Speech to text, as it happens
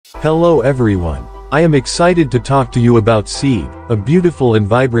Hello everyone. I am excited to talk to you about Scheich, a beautiful and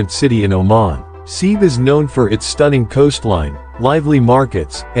vibrant city in Oman. Scheich is known for its stunning coastline, lively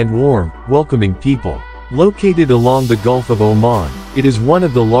markets, and warm, welcoming people. Located along the Gulf of Oman, it is one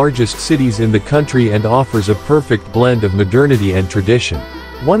of the largest cities in the country and offers a perfect blend of modernity and tradition.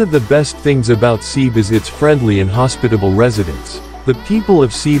 One of the best things about Scheich is its friendly and hospitable residents. The people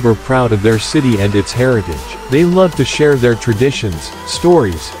of Scheich are proud of their city and its heritage. They love to share their traditions,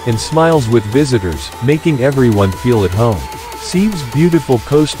 stories, and smiles with visitors, making everyone feel at home. Scheich's beautiful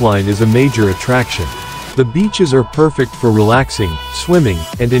coastline is a major attraction. The beaches are perfect for relaxing, swimming,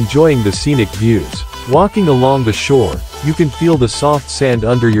 and enjoying the scenic views. Walking along the shore, you can feel the soft sand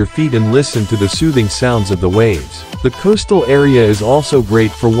under your feet and listen to the soothing sounds of the waves. The coastal area is also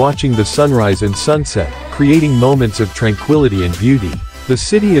great for watching the sunrise and sunset, creating moments of tranquility and beauty. The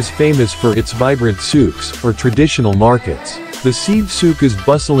city is famous for its vibrant souks, or traditional markets. The Scheich souk is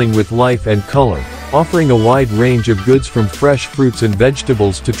bustling with life and color, offering a wide range of goods from fresh fruits and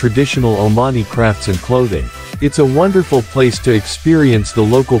vegetables to traditional Omani crafts and clothing. It's a wonderful place to experience the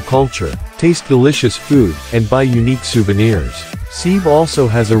local culture, taste delicious food, and buy unique souvenirs. Scheich also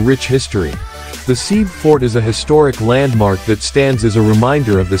has a rich history. The Scheich Fort is a historic landmark that stands as a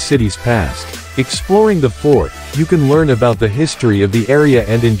reminder of the city's past. Exploring the fort, you can learn about the history of the area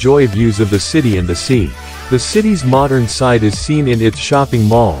and enjoy views of the city and the sea. The city's modern side is seen in its shopping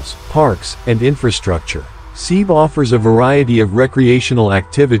malls, parks, and infrastructure. Scheich offers a variety of recreational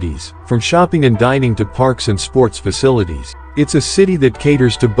activities, from shopping and dining to parks and sports facilities. It's a city that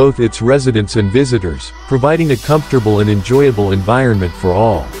caters to both its residents and visitors, providing a comfortable and enjoyable environment for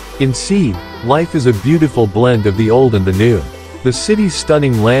all. In Scheich, life is a beautiful blend of the old and the new. The city's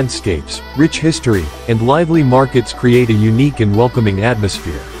stunning landscapes, rich history, and lively markets create a unique and welcoming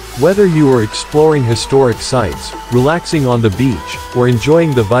atmosphere. Whether you are exploring historic sites, relaxing on the beach, or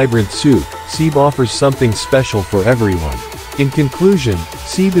enjoying the vibrant souk, Scheich offers something special for everyone. In conclusion,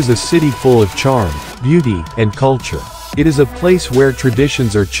 Scheich is a city full of charm, beauty, and culture. It is a place where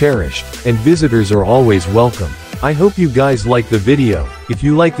traditions are cherished, and visitors are always welcome. I hope you guys like the video. If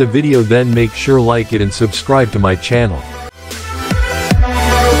you like the video, then make sure like it and subscribe to my channel.